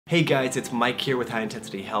Hey guys, it's Mike here with High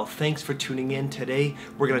Intensity Health. Thanks for tuning in. Today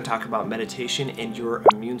we're going to talk about meditation and your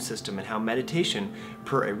immune system and how meditation,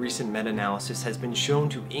 per a recent meta-analysis, has been shown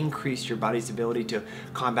to increase your body's ability to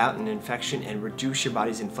combat an infection and reduce your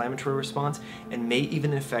body's inflammatory response, and may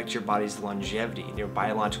even affect your body's longevity and your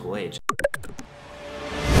biological age.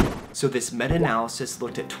 So this meta-analysis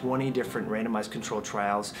looked at 20 different randomized controlled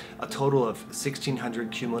trials, a total of 1,600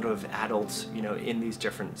 cumulative adults, in these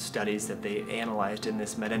different studies that they analyzed in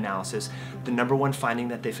this meta-analysis. The number one finding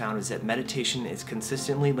that they found is that meditation is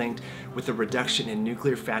consistently linked with a reduction in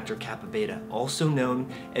nuclear factor kappa beta, also known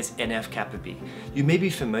as NF-kappa B. You may be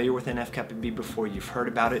familiar with NF-kappa B before you've heard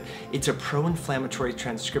about it. It's a pro-inflammatory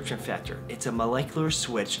transcription factor. It's a molecular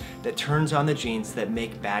switch that turns on the genes that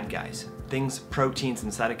make bad guys. Things, proteins,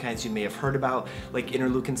 and cytokines you may have heard about, like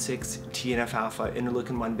interleukin-6, TNF-alpha,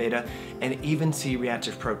 interleukin-1 beta, and even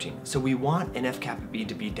C-reactive protein. So we want NF-kappa B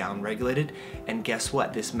to be downregulated, and guess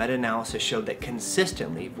what? This meta-analysis showed that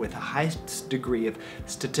consistently, with a high degree of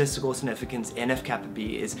statistical significance, NF-kappa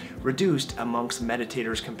B is reduced amongst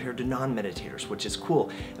meditators compared to non-meditators, which is cool.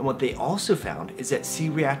 And what they also found is that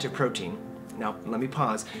C-reactive protein, now, let me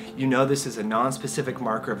pause. You know this is a non-specific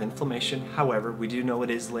marker of inflammation. However, we do know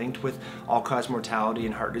it is linked with all-cause mortality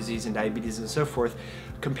and heart disease and diabetes and so forth.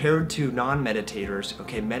 Compared to non-meditators,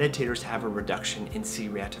 meditators have a reduction in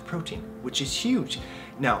C-reactive protein, which is huge.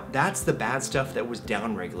 Now, that's the bad stuff that was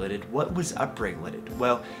downregulated. What was upregulated?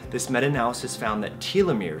 Well, this meta-analysis found that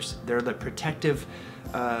telomeres, they're the protective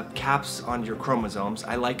caps on your chromosomes.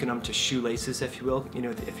 I liken them to shoelaces, if you will.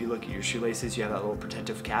 If you look at your shoelaces, you have that little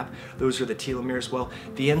protective cap. Those are the telomeres. Well,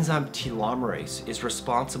 the enzyme telomerase is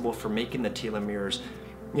responsible for making the telomeres,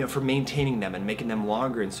 for maintaining them and making them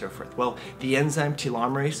longer and so forth. Well, the enzyme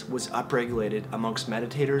telomerase was upregulated amongst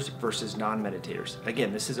meditators versus non-meditators.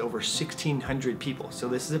 Again, this is over 1,600 people, so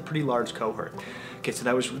this is a pretty large cohort. Okay, so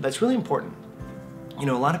that's really important.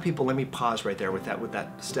 A lot of people, let me pause right there with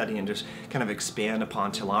that study and just kind of expand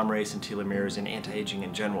upon telomerase and telomeres and anti-aging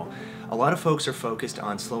in general. A lot of folks are focused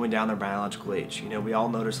on slowing down their biological age. We all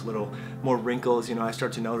notice a little more wrinkles. I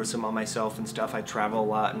start to notice them on myself and stuff. I travel a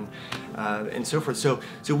lot and so forth. So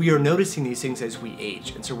we are noticing these things as we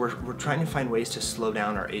age. And so we're trying to find ways to slow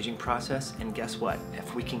down our aging process. And guess what?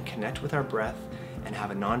 If we can connect with our breath and have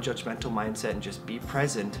a non-judgmental mindset and just be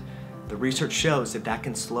present, the research shows that that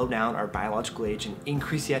can slow down our biological age and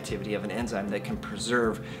increase the activity of an enzyme that can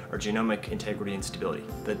preserve our genomic integrity and stability,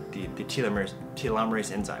 the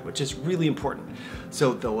telomerase enzyme, which is really important.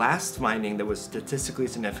 So the last finding that was statistically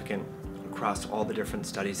significant across all the different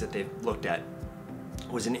studies that they've looked at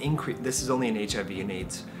was an increase. This is only in HIV and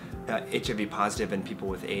AIDS. HIV positive and people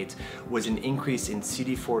with AIDS, was an increase in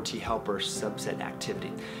CD4 T helper subset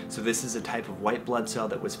activity. So this is a type of white blood cell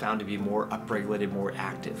that was found to be more upregulated, more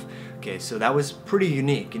active. Okay, so that was pretty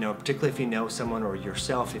unique, particularly if you know someone or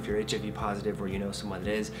yourself, if you're HIV positive or you know someone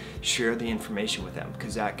that is, share the information with them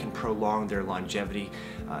because that can prolong their longevity,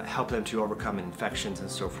 help them to overcome infections and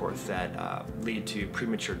so forth that lead to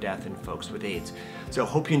premature death in folks with AIDS. So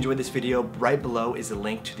hope you enjoyed this video. Right below is a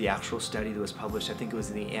link to the actual study that was published. I think it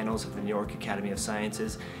was in the Annals of the New York Academy of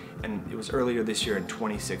Sciences, and it was earlier this year in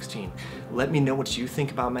 2016. Let me know what you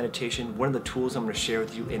think about meditation. One of the tools I'm going to share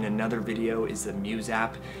with you in another video is the Muse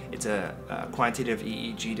app. It's a quantitative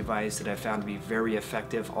EEG device that I found to be very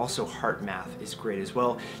effective. Also, HeartMath is great as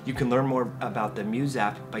well. You can learn more about the Muse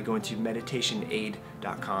app by going to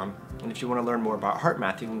meditationaid.com. And if you want to learn more about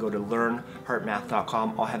HeartMath, you can go to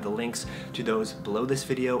learnheartmath.com. I'll have the links to those below this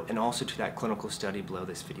video and also to that clinical study below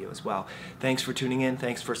this video as well. Thanks for tuning in,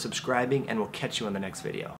 thanks for subscribing, and we'll catch you on the next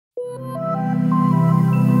video.